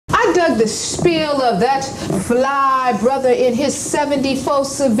I dug the spiel of that fly brother in his 74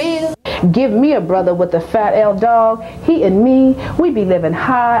 Seville. Give me a brother with a fat L dog. He and me, we be living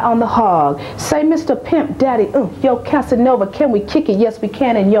high on the hog. Say, Mr. Pimp Daddy, yo Casanova, can we kick it? Yes, we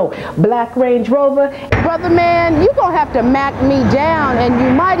can in yo black Range Rover. Brother man, you gonna have to Mac me down, and you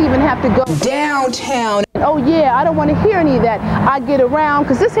might even have to go downtown. Oh yeah, I don't want to hear any of that. I get around,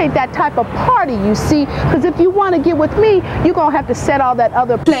 because this ain't that type of party, you see. Because if you want to get with me, you're gonna have to set all that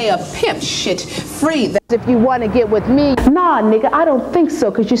other player pimp shit free. If you want to get with me. Nah, nigga, I don't think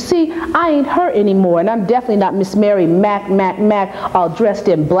so. Because you see, I ain't her anymore. And I'm definitely not Miss Mary Mac, all dressed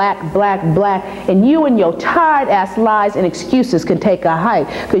in black. And you and your tired ass lies and excuses can take a hike.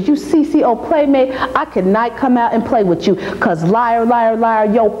 Because you CCO playmate, I cannot come out and play with you. Because liar,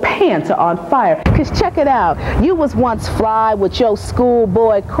 your pants are on fire. Because check it out. You was once fly with your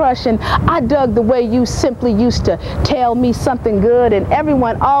schoolboy crush, and I dug the way you simply used to tell me something good, and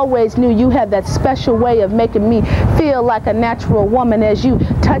everyone always knew you had that special way of making me feel like a natural woman as you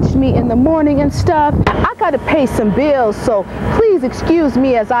touched me in the morning and stuff. I gotta pay some bills, so please excuse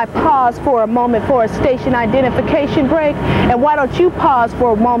me as I pause for a moment for a station identification break. And why don't you pause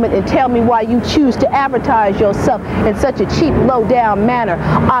for a moment and tell me why you choose to advertise yourself in such a cheap, low-down manner,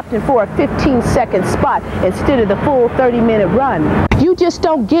 opting for a 15-second spot instead of the full 30-minute run. You just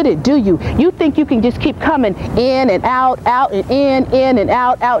don't get it, do you? You think you can just keep coming in and out and in and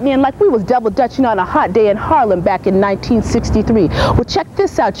out and in, like we was double dutching on a hot day in Harlem back in 1963. Well, check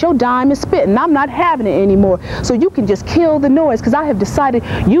this out. Your dime is spitting. I'm not having it anymore. So you can just kill the noise, because I have decided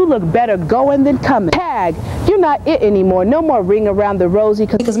you look better going than coming. Tag, you're not it anymore. No more ring around the rosy.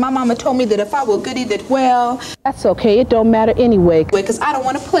 Because my mama told me that if I were goody, that well, that's okay. It don't matter anyway. Because I don't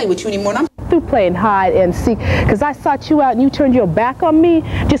want to play with you anymore. And I'm through playing hide and seek, because I sought you out and you turned your back on me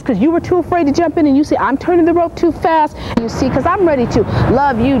just because you were too afraid to jump in, and you say I'm turning the rope too fast. You see, because I'm ready to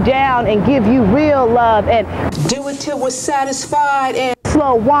love you down and give you real love and do it till we're satisfied and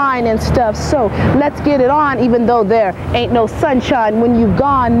slow wine and stuff. So let's get it on, even though there ain't no sunshine when you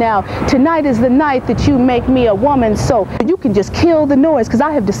gone now. Tonight is the night that you make me a woman, so you can just kill the noise, because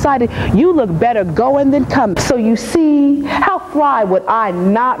I have decided you look better going than coming. So you see, how fly would I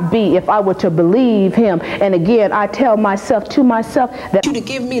not be if I were to believe him? And again, I tell myself to myself that you to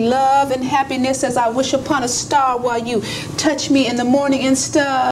give me love and happiness as I wish upon a star while you touch me in the morning and stuff.